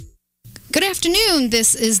Good afternoon.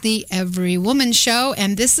 This is the Every Woman Show,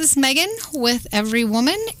 and this is Megan with Every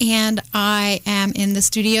Woman, and I am in the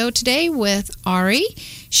studio today with Ari.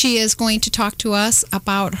 She is going to talk to us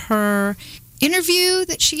about her interview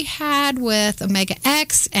that she had with Omega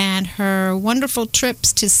X and her wonderful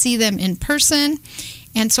trips to see them in person.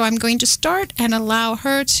 And so I'm going to start and allow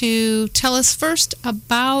her to tell us first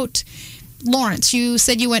about Lawrence. You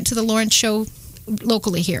said you went to the Lawrence show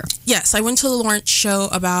locally here. Yes, I went to the Lawrence show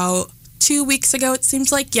about 2 weeks ago, it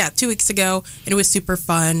seems like. Yeah, 2 weeks ago, and it was super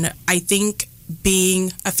fun. I think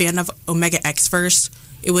being a fan of Omega X first,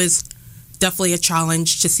 it was definitely a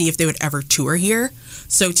challenge to see if they would ever tour here.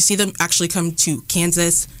 So to see them actually come to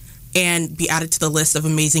Kansas and be added to the list of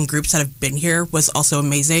amazing groups that have been here was also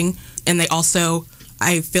amazing. And they also,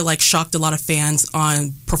 I feel like, shocked a lot of fans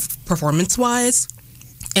on performance-wise,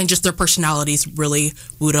 and just their personalities really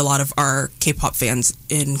wooed a lot of our K-pop fans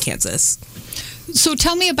in Kansas. So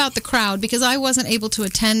tell me about the crowd, because I wasn't able to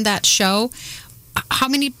attend that show. How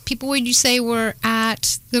many people would you say were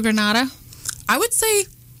at the Granada? I would say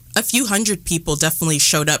a few hundred people definitely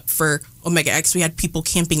showed up for Omega X. We had people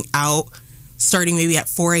camping out starting maybe at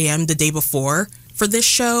 4 a.m. the day before for this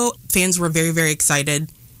show. Fans were very, very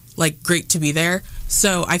excited, like great to be there.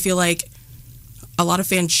 So I feel like a lot of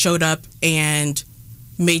fans showed up and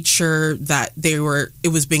made sure that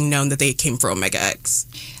it was being known that they came from Omega X.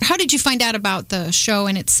 How did you find out about the show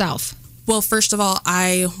in itself? Well, first of all,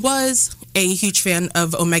 I was a huge fan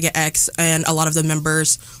of Omega X and a lot of the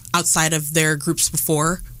members outside of their groups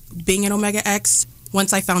before being in Omega X.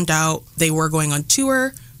 Once I found out they were going on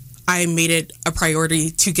tour, I made it a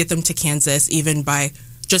priority to get them to Kansas, even by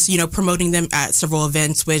just, promoting them at several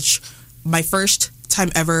events, which my first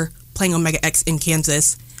time ever playing Omega X in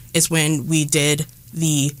Kansas is when we did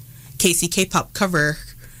the KC K-pop cover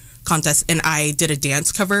contest, and I did a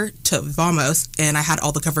dance cover to Vamos, and I had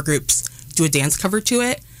all the cover groups do a dance cover to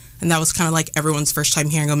it, and that was kind of like everyone's first time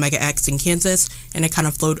hearing Omega X in Kansas, and it kind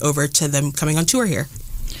of flowed over to them coming on tour here.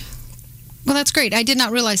 Well, that's great. I did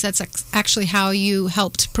not realize that's actually how you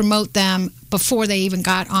helped promote them before they even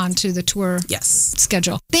got onto the tour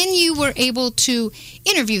schedule. Then you were able to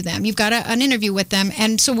interview them. You've got an interview with them.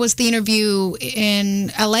 And so was the interview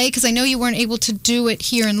in LA? Because I know you weren't able to do it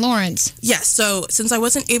here in Lawrence. Yes. So since I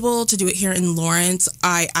wasn't able to do it here in Lawrence,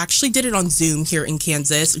 I actually did it on Zoom here in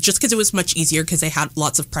Kansas, just because it was much easier because they had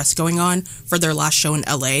lots of press going on for their last show in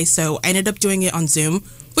LA. So I ended up doing it on Zoom,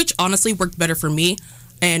 which honestly worked better for me,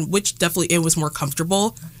 and which definitely it was more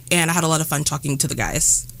comfortable, and I had a lot of fun talking to the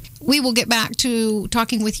guys. We will get back to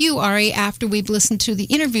talking with you, Ari, after we've listened to the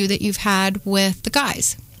interview that you've had with the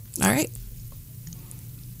guys. All right.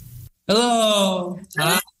 Hello.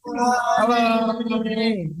 Hi. Hello.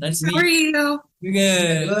 Nice to meet you. How are you? You're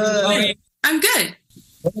good. Good. I'm good.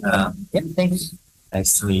 Yeah, thanks.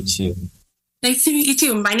 Nice to meet you. Nice to meet you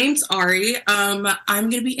too. My name's Ari. I'm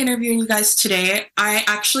going to be interviewing you guys today. I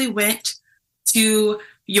actually went to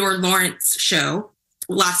your Lawrence show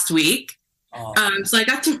last week. So I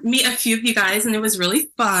got to meet a few of you guys, and it was really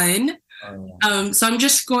fun. So I'm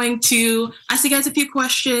just going to ask you guys a few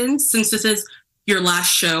questions since this is your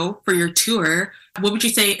last show for your tour. What would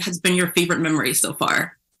you say has been your favorite memory so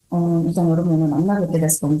far? 일단 여러분을 만나게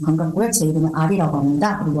돼서 너무 반갑고요. 제 이름은 아리라고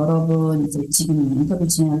합니다. 그리고 여러분 이제 지금 인터뷰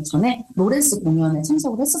진행 전에 로렌스 공연에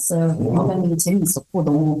참석을 했었어요. 굉장히 재미있었고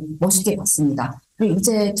너무 멋있게 봤습니다. 그리고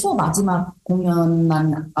이제 투어 마지막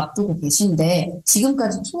공연만 앞두고 계신데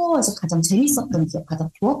지금까지 투어에서 가장 재밌었던 기억, 가장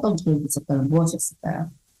좋았던 기억이 있었다면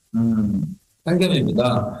무엇이었을까요?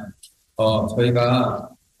 한겸입니다. 저희가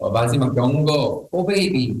마지막 명거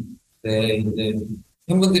뽀베이비 때 이제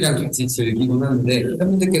팬분들이랑 같이 즐기곤 하는데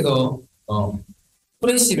팬분들께서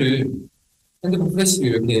핸드폰 플래시를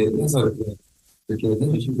이렇게 해서 이렇게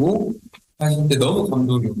해주시고 하실 때 너무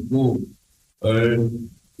감동이었고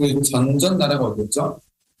그 전전 나라가 어디였죠?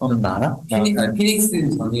 나라?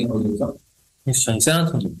 피닉스 전이 어디였죠?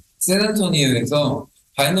 샌안토니오에서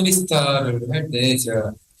바이너리스타를 할 때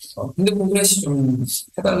제가 핸드폰 플래시 좀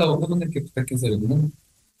해달라고 팬분들께 부탁해서 여기는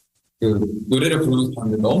그 노래를 부르면서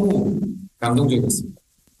봤는데 너무 감동적이었습니다.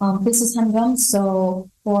 This is Hangyum. So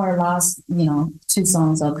for our last, two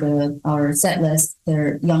songs of our set list,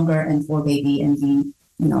 they're Younger and For Baby, and we,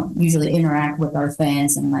 usually interact with our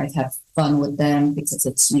fans and have fun with them because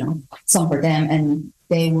it's, song for them. And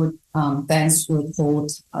they would, fans would hold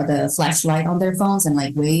the flashlight on their phones and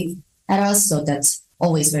wave at us. So that's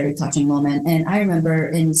always very touching moment. And I remember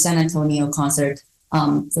in San Antonio concert,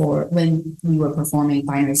 for when we were performing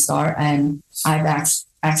Binary Star, and I've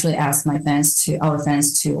actually asked our fans to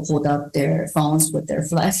hold up their phones with their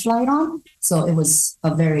flashlight on. So it was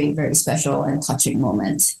a very, very special and touching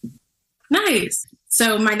moment. Nice.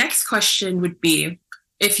 So my next question would be,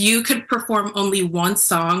 if you could perform only one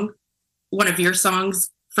song, one of your songs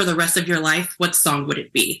for the rest of your life, what song would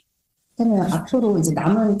it be? 그러면 앞으로 이제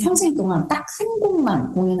남은 평생 동안 딱 한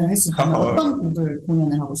곡만 공연을 할 수 있다면 어떤 곡을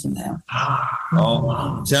공연을 하고 싶나요?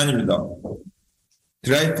 제안입니다.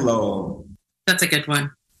 드라이 플라워 That's a good one.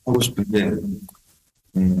 하고 싶은데.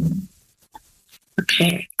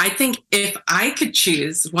 Okay. I think if I could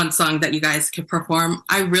choose one song that you guys could perform,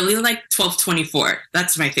 I really like 1224.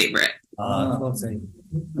 That's my favorite.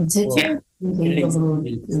 제 개인적으로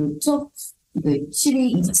그 추억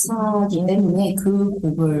 1224기 때문에 그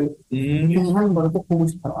곡을 공연하는 걸 꼭 보고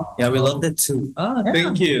싶어요. Yeah, we love that too.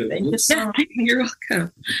 Thank you. Thank you so Yeah, you're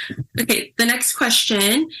welcome. Okay, the next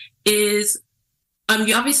question is,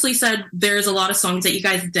 you obviously said there's a lot of songs that you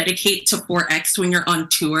guys dedicate to 4X when you're on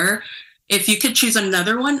tour. If you could choose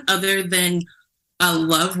another one other than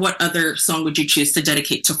Love, what other song would you choose to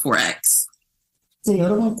dedicate to 4X? 이제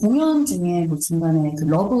여러분 공연 중에 뭐 중간에 그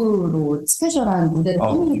러브로 스페셜한 무대를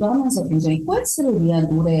꾸미기도 하면서 굉장히 4X를 위한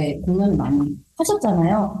노래 공연을 많이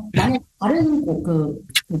하셨잖아요. 만약 다른 곡, 그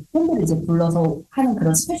팬들을 이제 불러서 하는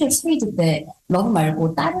그런 스페셜 스테이지 때 러브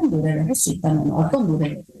말고 다른 노래를 할 수 있다면 어떤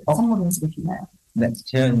노래를 선물을 해주고 싶나요? 네,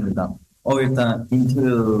 재현입니다. 일단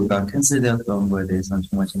인트가 캔슬되었던 거에 대해서는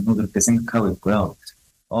정말 진심스럽게 생각하고 있고요.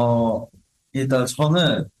 일단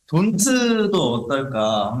저는 돈트도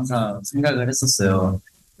어떨까 항상 생각을 했었어요.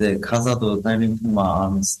 네, 가사도 Diving to my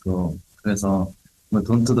arms도 그래서 뭐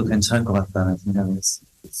돈트도 괜찮을 것 같다는 생각을 했어요.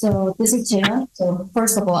 So this is Jian. So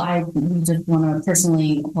first of all, we just want to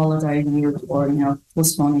personally apologize to you for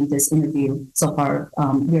postponing this interview so far.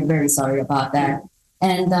 We're very sorry about that.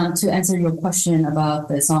 And to answer your question about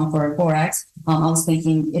the song for 4X, I was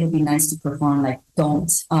thinking it would be nice to perform like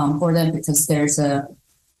Don't for them because there's a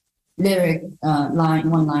lyric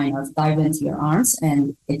one line of Dive into your arms,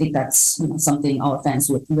 and I think that's something our fans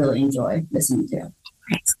would really enjoy listening to.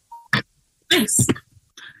 Nice.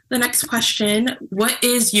 The next question, what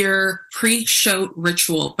is your pre-show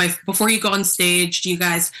ritual? Before you go on stage, do you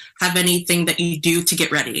guys have anything that you do to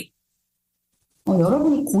get ready?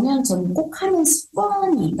 여러분이 공연 전 꼭 하는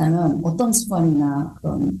습관이 있다면 어떤 습관이나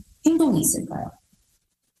그런 행동이 있을까요?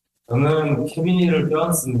 저는 케빈이를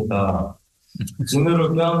껴안습니다.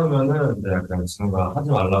 진우를 껴안으면은 약간 진우가 하지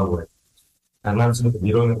말라고 해. 장난치면서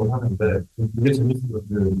밀어내고 하는데 그게 재밌어서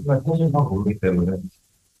그 순간 텐션감 모르기 때문에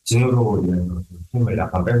진우로 인해서 힘을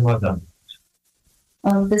약간 빼고 하지 않아요.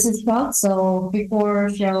 This is Hug. So before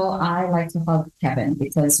show, I like to hug Kevin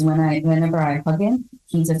because whenever I hug him,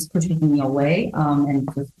 he just pushes me away and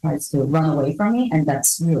just tries to run away from me, and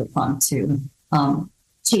that's really fun to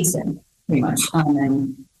chase him pretty much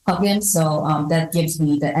and hug him. So that gives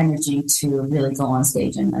me the energy to really go on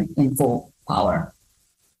stage and in full power.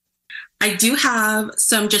 I do have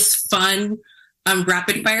some just fun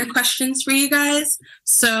rapid fire questions for you guys.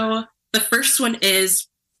 So the first one is,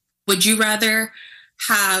 would you rather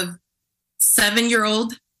have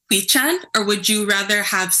 7-year-old Hui-chan or would you rather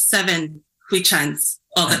have 7 Hui-chans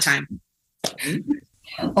all the time?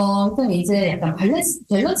 그럼 이제 약간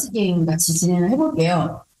밸런스 게임 같이 진행을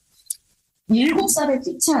해볼게요. 7살의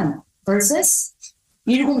휘찬 vs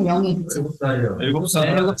 7명의 7살이요.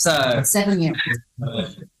 7살. 7-year.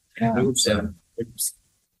 7살.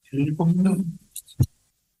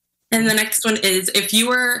 And the next one is, if you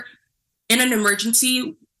were in an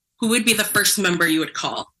emergency, who would be the first member you would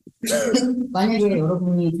call? 만약에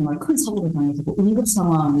여러분이 정말 큰 사고를 당해서 응급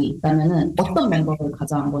상황이 있다면은 어떤 멤버를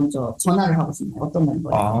가장 먼저 전화를 하고 싶나요? 어떤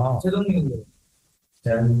멤버요? 최동민이요.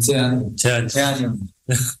 제안이요.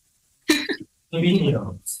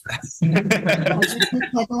 케빈이요.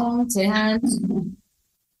 태동, 재한.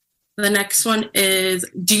 The next one is,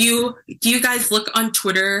 do you guys look on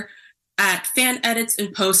Twitter at fan edits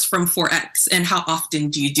and posts from 4X, and how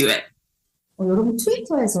often do you do it? 여러분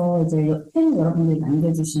트위터에서 이제 팬 여러분들이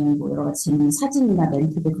남겨주시는 뭐 여러 가지 재밌는 사진이나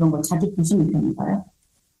멘트들 그런 걸 자주 보시는 편인가요?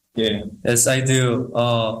 Yeah. Yes, I do.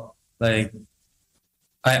 Like,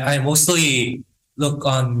 I mostly look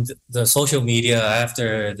on the social media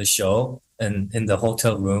after the show and in the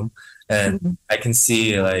hotel room, and I can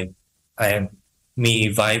see like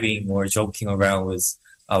me vibing or joking around with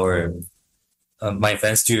our my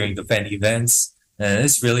fans during the fan events, and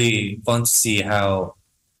it's really fun to see how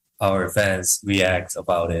our fans react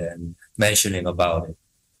about it and mentioning about it.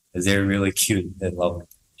 They're really cute and lovely.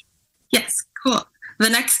 Yes, cool. The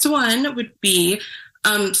next one would be,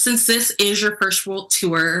 since this is your first world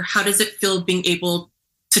tour, how does it feel being able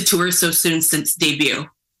to tour so soon since debut?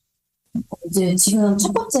 이제 지금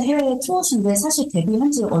첫 번째 해외 투어신데 사실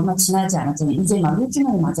데뷔한 지 얼마 지나지 않았잖아요. 이제 막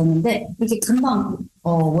 1주년이 맞았는데 이렇게 금방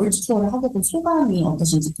월드 투어를 하게 된 소감이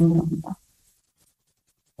어떠신지 궁금합니다.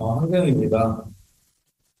 한경입니다.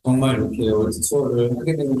 정말 이렇게 월드 투어를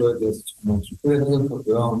하게 된 거에 대해서 정말 기쁘게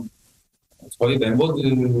생각하고요. 저희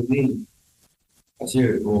멤버들이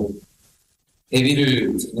사실 뭐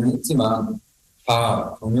데뷔를 저는 했지만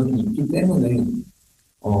다 경력이 있기 때문에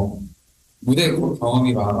무대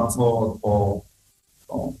경험이 많아서 더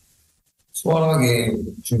수월하게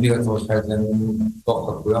준비가 더 잘 되는 것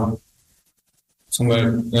같고요.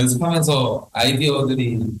 정말 연습하면서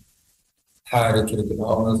아이디어들이 다 이렇게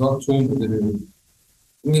나오면서 좋은 무대를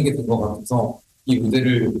꾸미게 된 것 같아서 이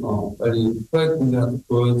무대를 빨리 프라이드 분들한테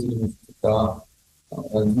보여드리면 좋겠다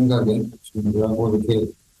라는 생각에 준비를 하고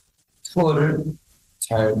이렇게 투어를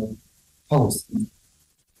잘 하고 있습니다.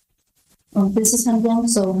 This is Hanbyung.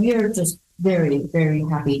 So we are just very, very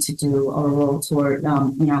happy to do our world tour.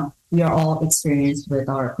 We are all experienced with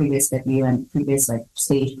our previous debut and previous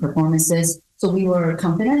stage performances. So we were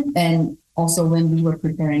confident, and also when we were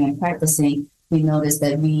preparing and practicing, we noticed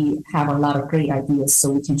that we have a lot of great ideas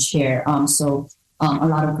so we can share. A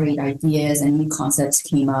lot of great ideas and new concepts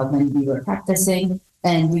came out when we were practicing,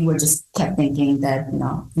 and we were just kept thinking that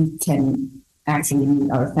we can actually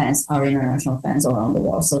meet our fans, our international fans around the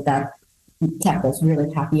world. So that kept us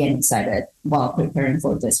really happy and excited while preparing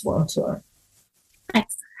for this world tour.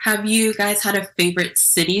 Have you guys had a favorite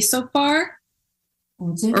city so far?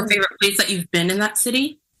 Or favorite place that you've been in that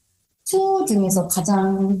city? 투어 중에서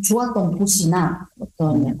가장 좋았던 도시나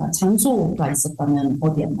어떤 약간 장소가 있었다면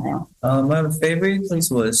어디였나요? My favorite place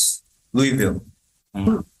was Louisville.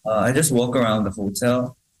 I just walked around the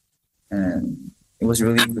hotel and it was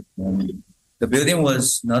really good. The building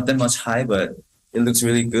was not that much high, but it looks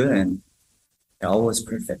really good and it all was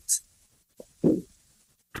perfect.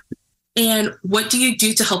 And what do you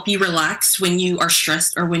do to help you relax when you are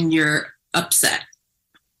stressed or when you're upset?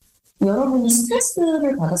 여러분이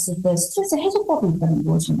스트레스를 받았을 때 스트레스 해소법이 있다면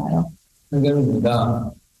무엇인가요?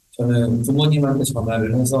 한경입니다. 저는 부모님한테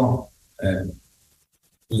전화를 해서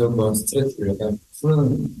무조건 스트레스를 약간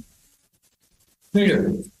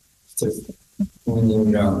풀려요. 스트레스.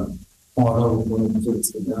 부모님이랑 통화를 하고 부모님 목소리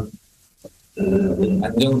들으면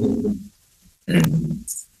안정되고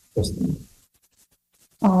그렇습니다.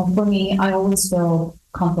 For me, I always feel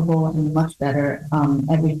comfortable and much better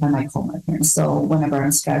every time I call my parents. So whenever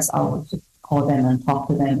I'm stressed, I'll just call them and talk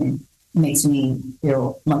to them, and it makes me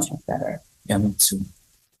feel much better. Yeah, me too.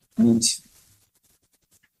 Me too.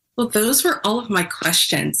 Well, those were all of my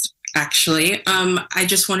questions, actually. I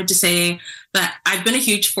just wanted to say that I've been a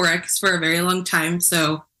huge 4X for a very long time,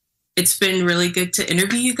 so it's been really good to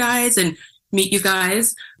interview you guys and meet you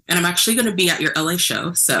guys. And I'm actually going to be at your LA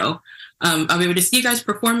show, so I'll be able to see you guys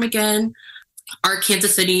perform again. Our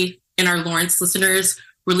Kansas City and our Lawrence listeners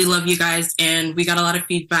really love you guys, and we got a lot of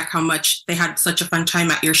feedback how much they had such a fun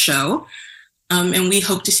time at your show. And we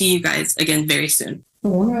hope to see you guys again very soon.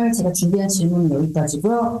 오늘 제가 준비한 질문은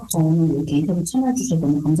여기까지고요. 오늘 이렇게 인터뷰 참여해주셔서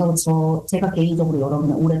너무 감사하고 제가 개인적으로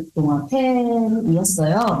여러분의 오랫동안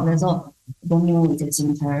팬이었어요. 그래서 너무 이제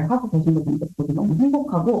지금 잘 하고 계신 거 보고 너무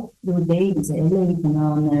행복하고, 그리고 내일 이제 LA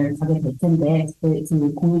공연을 가게 될 텐데 그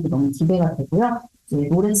공연도 너무 기대가 되고요. 이제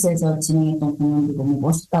로렌스에서 진행했던 공연도 너무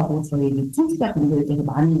멋있다고 저희 청취자분들께서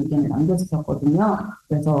많은 의견을 남겨주셨거든요.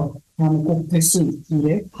 그래서 다음에 꼭 뵐 수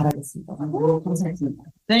있기를 바라겠습니다. 너무 감사했습니다.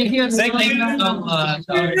 Thank you so much.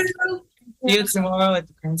 See you tomorrow at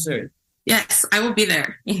the concert. Yes, I will be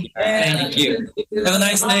there. Thank you. Have a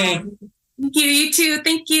nice day. Thank you. You too.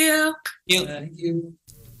 Thank you. Thank you.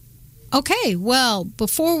 Okay, well,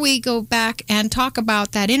 before we go back and talk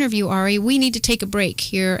about that interview, Ari, we need to take a break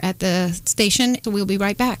here at the station. So we'll be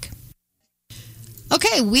right back.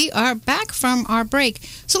 Okay, we are back from our break.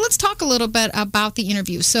 So let's talk a little bit about the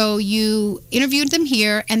interview. So you interviewed them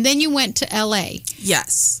here, and then you went to LA.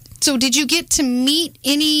 Yes. So did you get to meet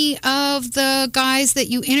any of the guys that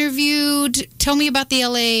you interviewed? Tell me about the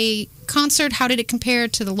LA concert. How did it compare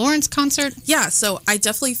to the Lawrence concert? Yeah, so I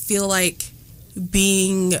definitely feel like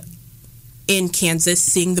being in Kansas,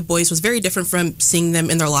 seeing the boys was very different from seeing them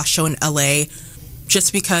in their last show in LA,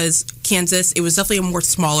 just because Kansas, it was definitely a more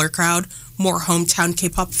smaller crowd, more hometown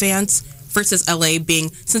K-pop fans, versus LA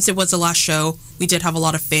being, since it was the last show, we did have a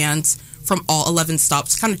lot of fans from all 11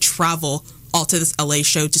 stops kind of travel all to this LA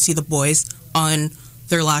show to see the boys on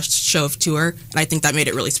their last show of tour, and I think that made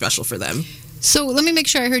it really special for them. So let me make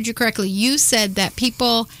sure I heard you correctly. You said that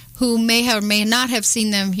people who may have or may not have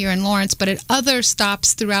seen them here in Lawrence, but at other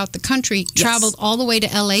stops throughout the country, traveled all the way to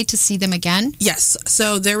LA to see them again? Yes.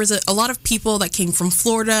 So there was a lot of people that came from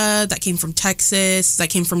Florida, that came from Texas,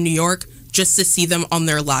 that came from New York, just to see them on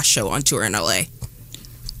their last show on tour in LA.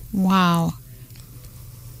 Wow.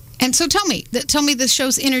 And so tell me the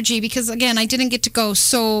show's energy, because again, I didn't get to go.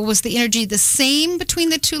 So was the energy the same between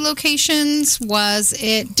the two locations? Was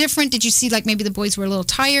it different? Did you see like maybe the boys were a little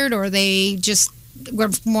tired, or they just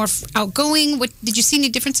were more outgoing? What did you see any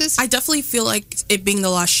differences? I definitely feel like it being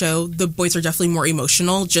the last show, the boys are definitely more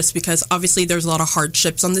emotional, just because obviously there's a lot of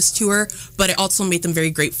hardships on this tour, but it also made them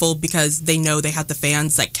very grateful because they know they had the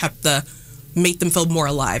fans that made them feel more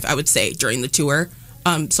alive, I would say, during the tour.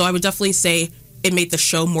 So I would definitely say it made the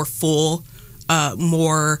show more full,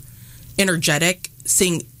 more energetic,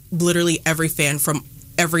 seeing literally every fan from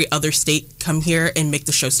every other state come here and make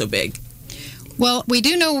the show so big. Well, we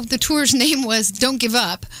do know the tour's name was Don't Give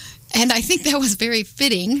Up, and I think that was very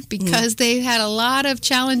fitting because they had a lot of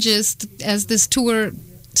challenges as this tour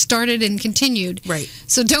started and continued. Right.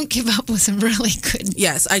 So Don't Give Up was a really good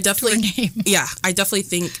I definitely tour name. Yeah, I definitely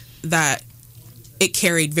think that it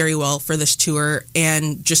carried very well for this tour,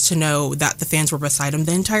 and just to know that the fans were beside them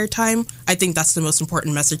the entire time, I think that's the most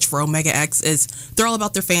important message for Omega X is they're all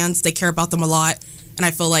about their fans, they care about them a lot, and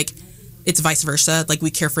I feel like it's vice versa, like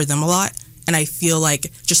we care for them a lot, and I feel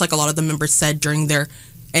like, just like a lot of the members said during their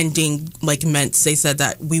ending like mints, they said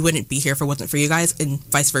that we wouldn't be here if it wasn't for you guys, and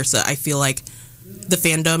vice versa. I feel like the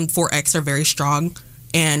fandom for X are very strong,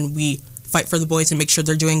 and we fight for the boys and make sure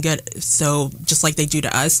they're doing good, so just like they do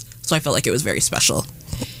to us. So I felt like it was very special.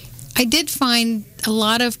 I did find a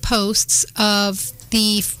lot of posts of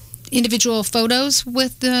the individual photos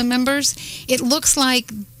with the members. It looks like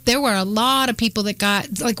there were a lot of people that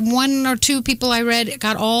got, like one or two people I read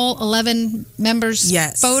got all 11 members'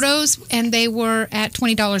 photos, and they were at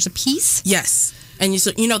 $20 a piece. Yes. And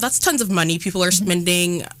you know, that's tons of money people are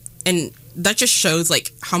spending, and that just shows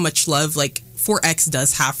like how much love like 4X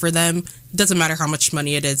does have for them. It doesn't matter how much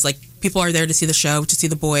money it is. Like, people are there to see the show, to see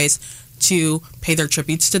the boys, to pay their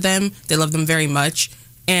tributes to them. They love them very much.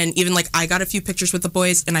 And even like I got a few pictures with the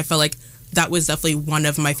boys, and I felt like that was definitely one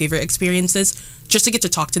of my favorite experiences, just to get to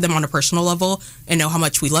talk to them on a personal level and know how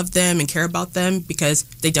much we love them and care about them, because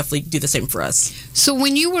they definitely do the same for us. So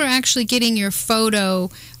when you were actually getting your photo,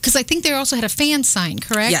 because I think they also had a fan sign,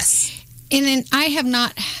 correct? Yes. And then I have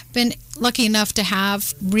not been lucky enough to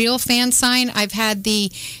have real fan sign. I've had the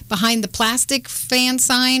behind the plastic fan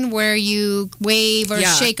sign where you wave or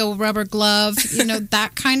shake a rubber glove, you know,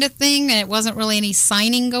 that kind of thing. And it wasn't really any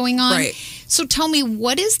signing going on. Right. So tell me,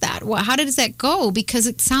 what is that? How does that go? Because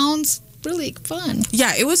it sounds really fun.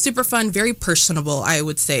 Yeah, it was super fun, very personable, I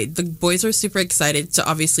would say. The boys were super excited to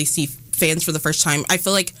obviously see fans for the first time. I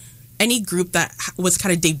feel like any group that was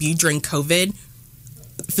kind of debuted during COVID,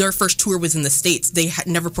 their first tour was in the States. They had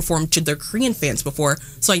never performed to their Korean fans before.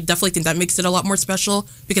 So I definitely think that makes it a lot more special,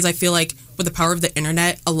 because I feel like with the power of the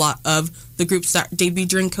internet, a lot of the groups that debuted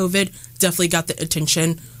during COVID definitely got the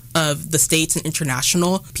attention of the States and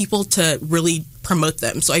international people to really promote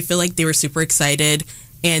them. So I feel like they were super excited,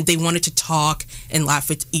 and they wanted to talk and laugh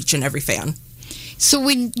with each and every fan. So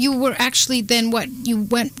when you were actually then you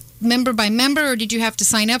went member by member, or did you have to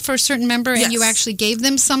sign up for a certain member and you actually gave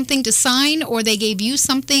them something to sign, or they gave you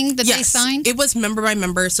something that they signed? It was member by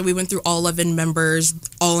member. So we went through all 11 members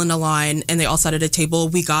all in a line, and they all sat at a table.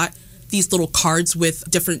 We got these little cards with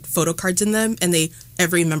different photo cards in them, and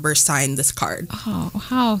every member signed this card. Oh,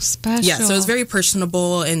 how special. Yeah, so it was very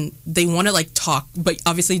personable, and they want to like talk, but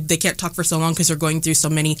obviously they can't talk for so long because they're going through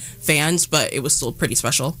so many fans, but it was still pretty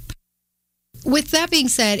special. With that being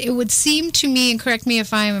said, it would seem to me, and correct me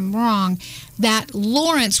if I am wrong, that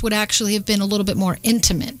Lawrence would actually have been a little bit more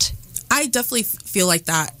intimate. I definitely feel like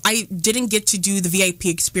that. I didn't get to do the VIP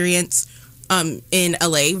experience in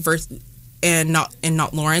LA and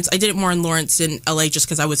not Lawrence. I did it more in Lawrence in LA just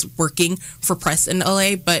because I was working for press in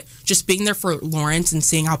LA, but just being there for Lawrence and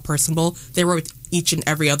seeing how personable they were with each and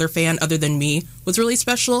every other fan other than me was really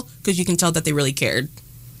special, because you can tell that they really cared.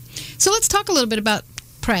 So let's talk a little bit about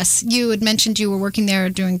press. You had mentioned you were working there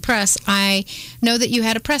doing press. I know that you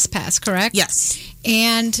had a press pass, correct? Yes.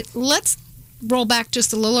 And let's roll back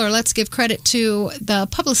just a little, or let's give credit to the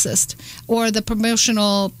publicist or the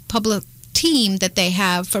promotional public team that they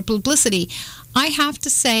have for publicity. I have to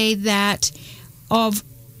say that of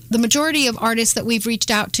the majority of artists that we've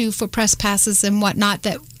reached out to for press passes and whatnot,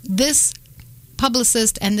 that this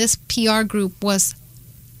publicist and this PR group was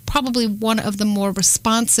probably one of the more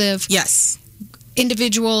responsive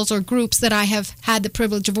individuals or groups that I have had the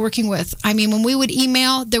privilege of working with. I mean, when we would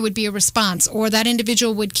email, there would be a response, or that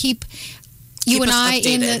individual would keep you and I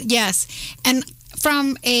in the... Yes. And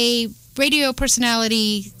from a radio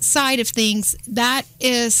personality side of things, that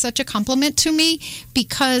is such a compliment to me,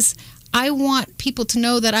 because I want people to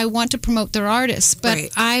know that I want to promote their artists, but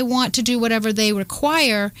I want to do whatever they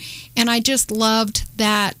require. And I just loved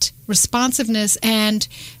that responsiveness and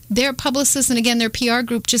their publicist and again their PR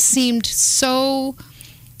group just seemed so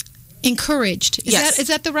encouraged. Is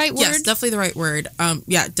that the right word? Yes, definitely the right word.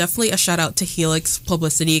 Yeah, definitely a shout out to Helix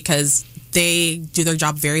Publicity because they do their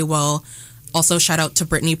job very well. Also, shout out to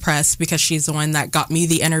Brittany Press because she's the one that got me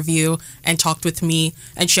the interview and talked with me.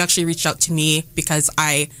 And she actually reached out to me because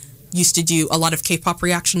I used to do a lot of K-pop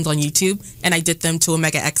reactions on YouTube, and I did them to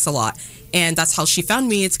Omega X a lot. And that's how she found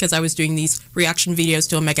me. It's because I was doing these reaction videos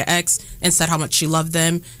to Omega X and said how much she loved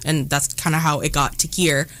them, and that's kind of how it got to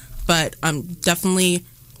here. But definitely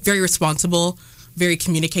very responsible, very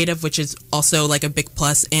communicative, which is also like a big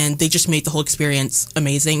plus, and they just made the whole experience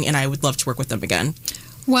amazing, and I would love to work with them again.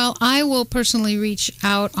 Well, I will personally reach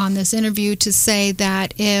out on this interview to say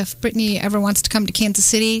that if Brittany ever wants to come to Kansas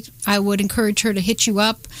City, I would encourage her to hit you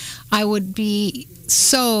up. I would be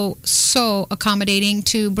so accommodating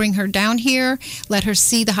to bring her down here, let her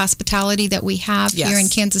see the hospitality that we have here in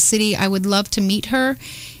Kansas City. I would love to meet her.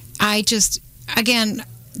 I just, again,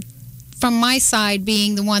 from my side,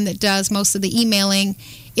 being the one that does most of the emailing,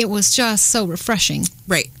 it was just so refreshing.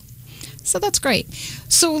 Right. So that's great.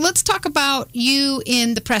 So let's talk about you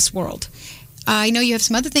in the press world. I know you have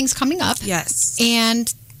some other things coming up. Yes.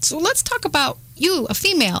 And so let's talk about you, a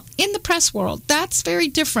female, in the press world. That's very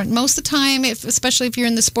different. Most of the time, especially if you're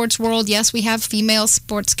in the sports world, yes, we have female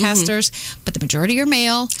sportscasters, but the majority are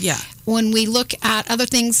male. Yeah. When we look at other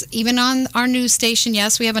things, even on our news station,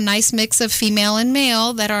 yes, we have a nice mix of female and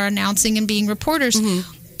male that are announcing and being reporters.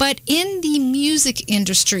 But in the music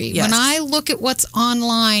industry, when I look at what's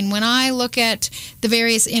online, when I look at the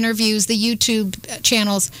various interviews, the YouTube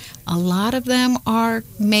channels, a lot of them are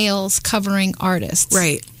males covering artists.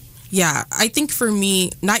 Right. Yeah. I think for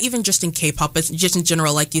me, not even just in K-pop, but just in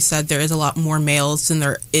general, like you said, there is a lot more males than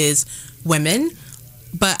there is women.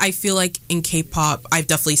 But I feel like in K-pop, I've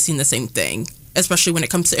definitely seen the same thing, especially when it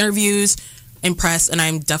comes to interviews and press. And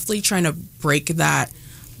I'm definitely trying to break that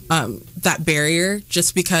barrier,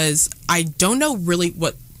 just because I don't know really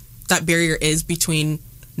what that barrier is between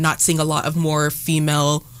not seeing a lot of more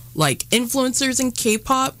female like influencers in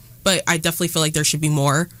K-pop, but I definitely feel like there should be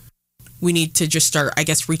more. We need to just start, I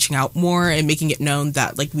guess, reaching out more and making it known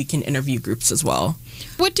that like we can interview groups as well.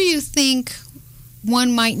 What do you think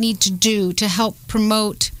one might need to do to help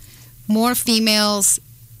promote more females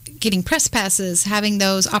getting press passes, having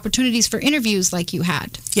those opportunities for interviews like you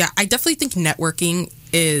had? Yeah, I definitely think networking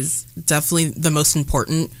is definitely the most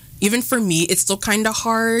important. Even for me, it's still kind of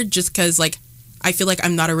hard just because like I feel like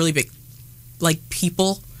I'm not a really big like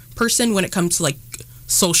people person when it comes to like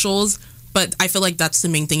socials, but I feel like that's the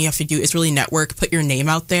main thing you have to do is really network, put your name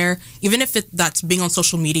out there, even if that's being on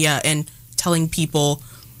social media and telling people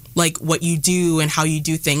like what you do and how you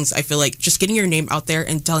do things. I feel like just getting your name out there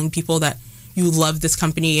and telling people that you love this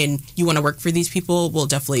company and you want to work for these people will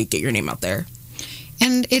definitely get your name out there.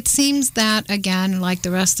 And it seems that, again, like the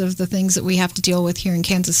rest of the things that we have to deal with here in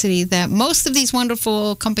Kansas City, that most of these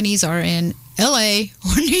wonderful companies are in LA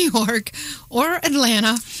or New York or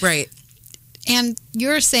Atlanta. Right. And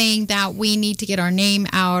you're saying that we need to get our name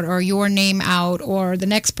out or your name out or the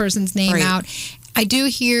next person's name out. I do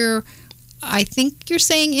hear, I think you're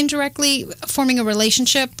saying indirectly, forming a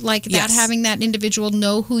relationship like that, having that individual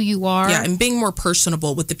know who you are. Yeah, and being more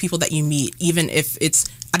personable with the people that you meet, even if it's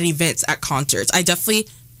at events, at concerts. I definitely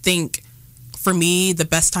think for me, the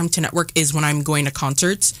best time to network is when I'm going to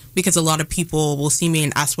concerts, because a lot of people will see me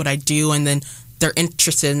and ask what I do, and then they're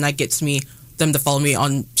interested, and that gets them to follow me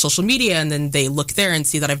on social media, and then they look there and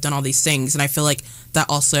see that I've done all these things, and I feel like that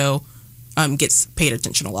also gets paid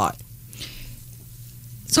attention a lot.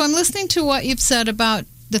 So I'm listening to what you've said about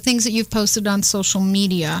the things that you've posted on social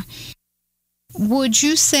media. Would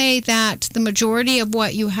you say that the majority of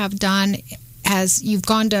what you have done as you've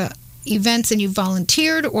gone to events and you've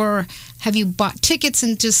volunteered, or have you bought tickets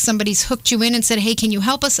and just somebody's hooked you in and said, hey, can you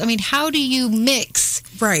help us? I mean, how do you mix?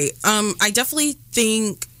 Right. I definitely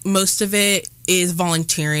think most of it is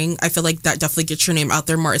volunteering. I feel like that definitely gets your name out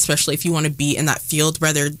there more, especially if you want to be in that field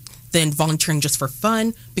rather than volunteering just for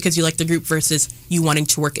fun because you like the group versus you wanting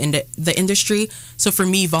to work in the industry. So for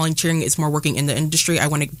me, volunteering is more working in the industry. I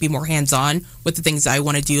want to be more hands-on with the things I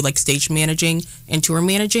want to do, like stage managing and tour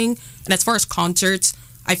managing. And as far as concerts,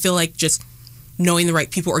 I feel like just knowing the right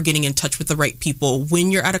people or getting in touch with the right people when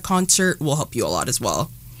you're at a concert will help you a lot as well.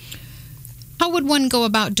 How would one go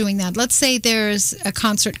about doing that? Let's say there's a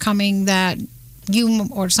concert coming that you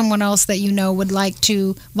or someone else that you know would like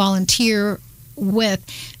to volunteer with.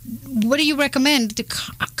 What do you recommend?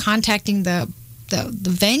 Contacting the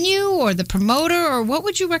venue or the promoter, or what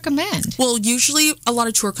would you recommend? Well, usually a lot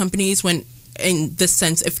of tour companies, when in this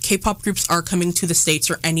sense, if K-pop groups are coming to the States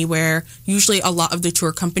or anywhere, usually a lot of the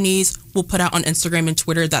tour companies will put out on Instagram and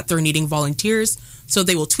Twitter that they're needing volunteers. So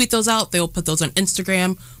they will tweet those out. They will put those on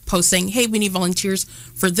Instagram, posting, hey, we need volunteers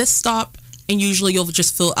for this stop. And usually you'll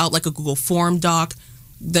just fill out like a Google form doc.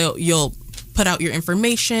 You'll put out your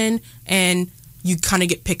information and you kind of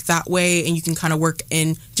get picked that way, and you can kind of work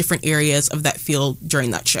in different areas of that field during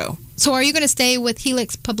that show. So are you going to stay with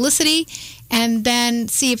Helix Publicity and then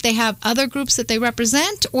see if they have other groups that they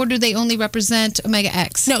represent, or do they only represent Omega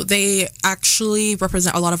X? No, they actually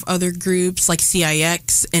represent a lot of other groups like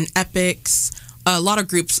CIX and Epics. A lot of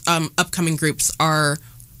groups, upcoming groups, are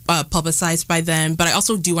publicized by them. But I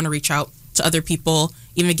also do want to reach out to other people,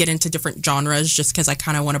 even get into different genres, just because I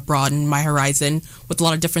kind of want to broaden my horizon with a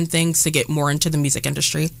lot of different things to get more into the music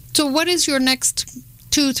industry. So what does your next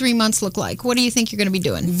 2-3 months look like? What do you think you're going to be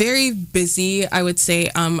doing? Very busy, I would say.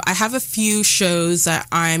 I have a few shows that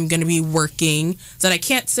I'm going to be working that I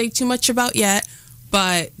can't say too much about yet,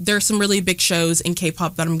 but there are some really big shows in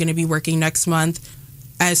K-pop that I'm going to be working next month.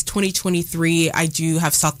 As 2023, I do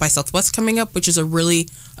have South by Southwest coming up, which is a really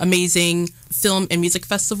amazing film and music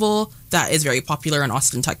festival that is very popular in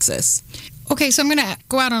Austin, Texas. Okay, so I'm going to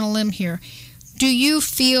go out on a limb here. Do you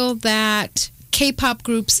feel that K-pop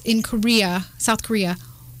groups in Korea, South Korea,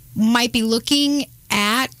 might be looking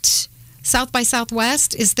at South by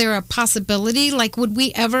Southwest? Is there a possibility? Like, would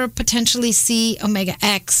we ever potentially see Omega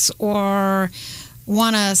X or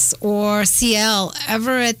ONEUS or CL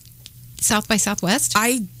ever at South by Southwest?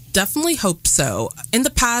 I definitely hope so. In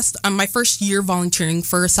the past, my first year volunteering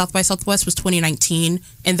for South by Southwest was 2019,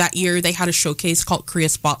 and that year they had a showcase called Korea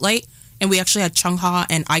Spotlight, and we actually had Chungha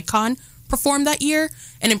and iKON perform that year.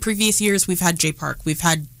 And in previous years, we've had J-Park, we've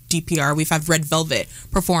had DPR, we've had Red Velvet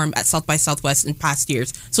perform at South by Southwest in past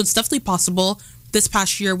years. So it's definitely possible. This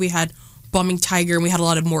past year, we had Bombing Tiger, and we had a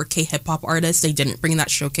lot of more K-hip-hop artists. They didn't bring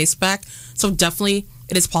that showcase back. So definitely,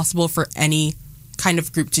 it is possible for any kind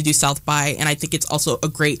of group to do South by, and I think it's also a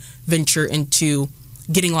great venture into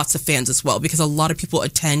getting lots of fans as well, because a lot of people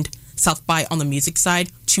attend South by on the music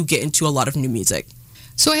side to get into a lot of new music.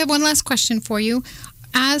 So I have one last question for you.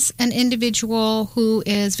 As an individual who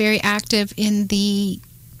is very active in the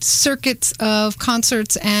circuits of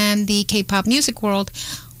concerts and the K-pop music world,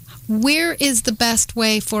 where is the best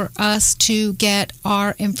way for us to get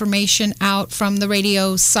our information out from the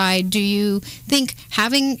radio side? Do you think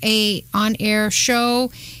having a on-air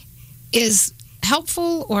show is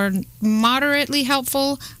helpful or moderately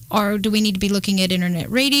helpful, or do we need to be looking at internet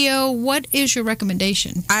radio? What is your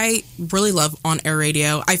recommendation? I really love on-air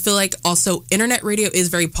radio. I feel like also internet radio is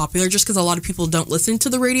very popular just because a lot of people don't listen to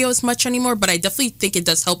the radio as much anymore, but I definitely think it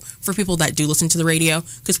does help for people that do listen to the radio,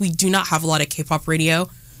 because we do not have a lot of K-pop radio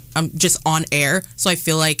just on air, so I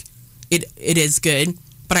feel like it is good.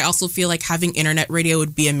 But I also feel like having internet radio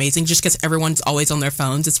would be amazing, just because everyone's always on their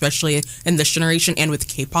phones, especially in this generation, and with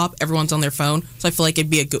K-pop, everyone's on their phone. So I feel like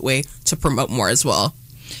it'd be a good way to promote more as well.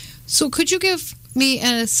 So could you give me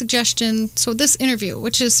a suggestion? So this interview,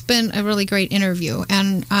 which has been a really great interview,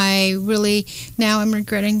 and I really now am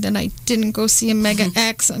regretting that I didn't go see Omega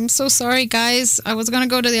X. I'm so sorry, guys. I was going to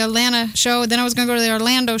go to the Atlanta show, then I was going to go to the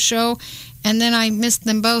Orlando show, and then I missed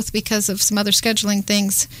them both because of some other scheduling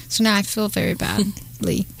things. So now I feel very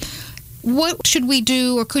badly. What should we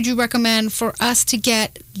do, or could you recommend for us to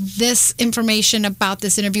get this information about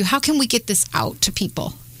this interview? How can we get this out to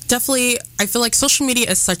people? Definitely, I feel like social media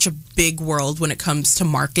is such a big world when it comes to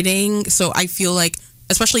marketing. So I feel like,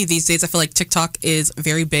 especially these days, I feel like TikTok is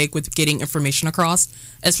very big with getting information across,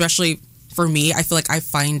 especially for me. I feel like I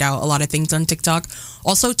find out a lot of things on TikTok.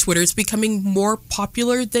 Also, Twitter is becoming more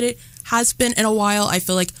popular than it has been in a while. I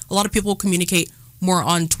feel like a lot of people communicate more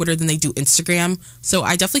on Twitter than they do Instagram. So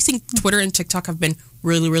I definitely think Twitter and TikTok have been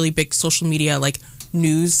really, really big social media, like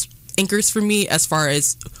news anchors for me as far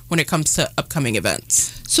as when it comes to upcoming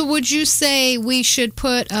events. So would you say we should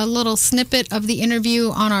put a little snippet of the interview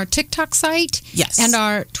on our TikTok site? Yes. And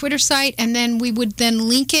our Twitter site, and then we would then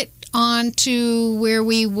link it on to where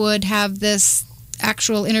we would have this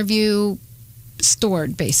actual interview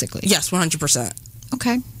stored, basically? Yes, 100%.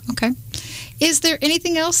 Okay. Is there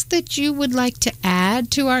anything else that you would like to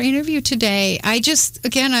add to our interview today?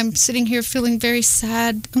 I'm sitting here feeling very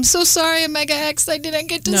sad. I'm so sorry, Omega X, I didn't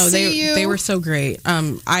get to see you. They were so great.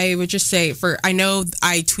 I would just say, I know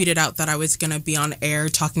I tweeted out that I was going to be on air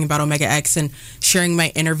talking about Omega X and sharing my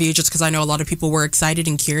interview, just because I know a lot of people were excited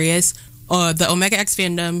and curious. The Omega X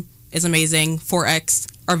fandom is amazing.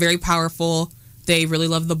 4X are very powerful. They really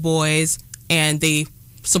love the boys, and they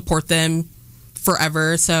support them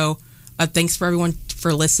forever. So thanks for everyone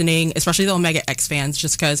for listening, especially the Omega X fans,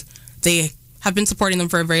 just because they have been supporting them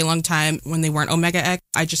for a very long time when they weren't Omega X.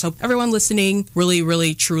 I just hope everyone listening really,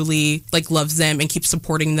 really, truly loves them and keeps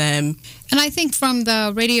supporting them. And I think from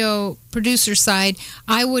the radio producer side,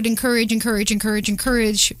 I would encourage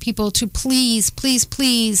people to please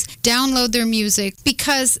download their music,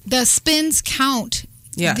 because the spins count.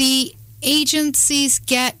 Yes. The agencies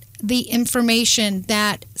get the information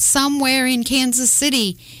that somewhere in Kansas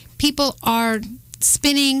City, people are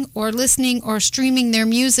spinning or listening or streaming their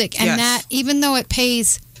music, and yes. that even though it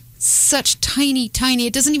pays such tiny,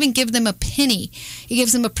 it doesn't even give them a penny. It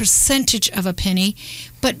gives them a percentage of a penny.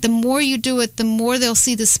 But the more you do it, the more they'll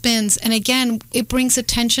see the spins. And again, it brings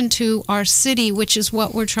attention to our city, which is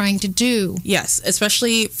what we're trying to do. Yes,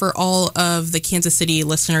 especially for all of the Kansas City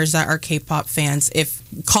listeners that are K-pop fans. If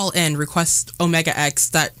call in, request Omega X,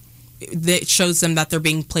 that shows them that they're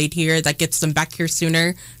being played here, that gets them back here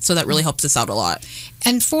sooner. So that really helps us out a lot.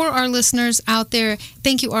 And for our listeners out there,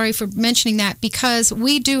 thank you, Ari, for mentioning that, because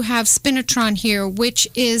we do have Spinatron here, which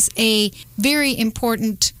is a very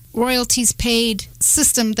important royalties paid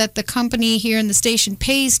system that the company here in the station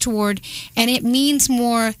pays toward, and it means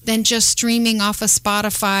more than just streaming off of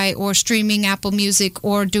Spotify or streaming Apple Music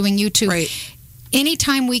or doing YouTube. Right.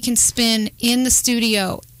 Anytime we can spin in the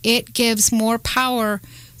studio, it gives more power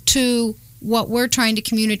to what we're trying to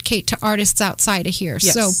communicate to artists outside of here.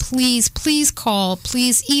 Yes. So please call,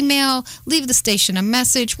 please email, leave the station a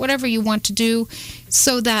message, whatever you want to do,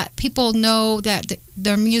 so that people know that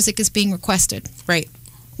their music is being requested. Right.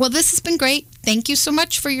 Well, this has been great. Thank you so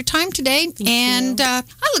much for your time today. Thank you. I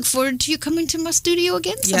look forward to you coming to my studio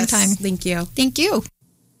again sometime. Yes, thank you. Thank you.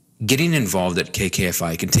 Getting involved at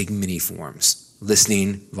KKFI can take many forms: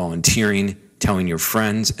 listening, volunteering, telling your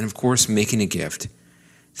friends, and of course, making a gift.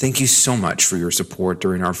 Thank you so much for your support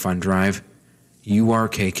during our fund drive. You are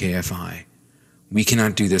KKFI. We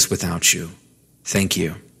cannot do this without you. Thank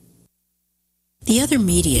you. The other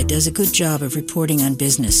media does a good job of reporting on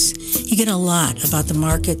business. You get a lot about the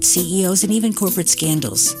market, CEOs, and even corporate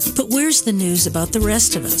scandals. But where's the news about the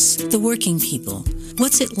rest of us, the working people?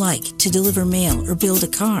 What's it like to deliver mail or build a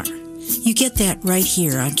car? You get that right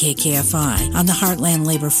here on KKFI, on the Heartland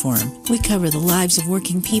Labor Forum. We cover the lives of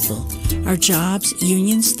working people, our jobs,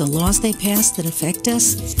 unions, the laws they pass that affect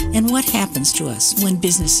us, and what happens to us when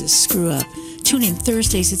businesses screw up. Tune in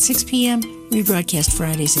Thursdays at 6 p.m., rebroadcast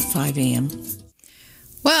Fridays at 5 a.m.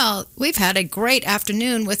 Well, we've had a great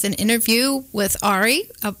afternoon with an interview with Ari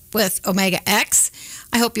with Omega X.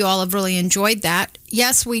 I hope you all have really enjoyed that.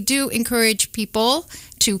 Yes, we do encourage people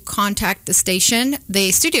to contact the station.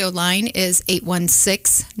 The studio line is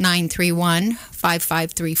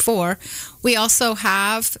 816-931-5534. We also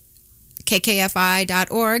have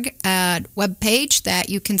kkfi.org webpage that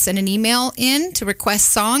you can send an email in to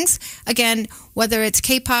request songs. Again, whether it's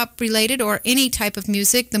K-pop related or any type of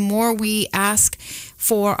music, the more we ask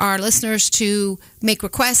for our listeners to make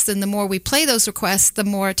requests and the more we play those requests, the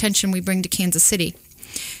more attention we bring to Kansas City.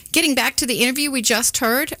 Getting back to the interview we just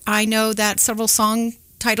heard, I know that several song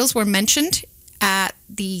titles were mentioned at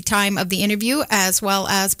the time of the interview, as well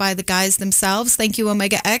as by the guys themselves. Thank you,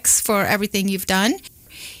 Omega X, for everything you've done.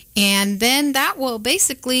 And then that will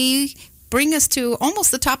basically bring us to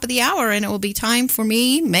almost the top of the hour, and it will be time for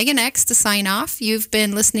me, Megan X, to sign off. You've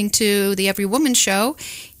been listening to the Every Woman Show,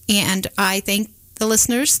 and I thank the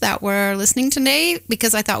listeners that were listening today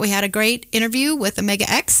because I thought we had a great interview with Omega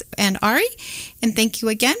X and Ari. And thank you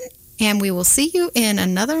again, and we will see you in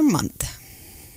another month.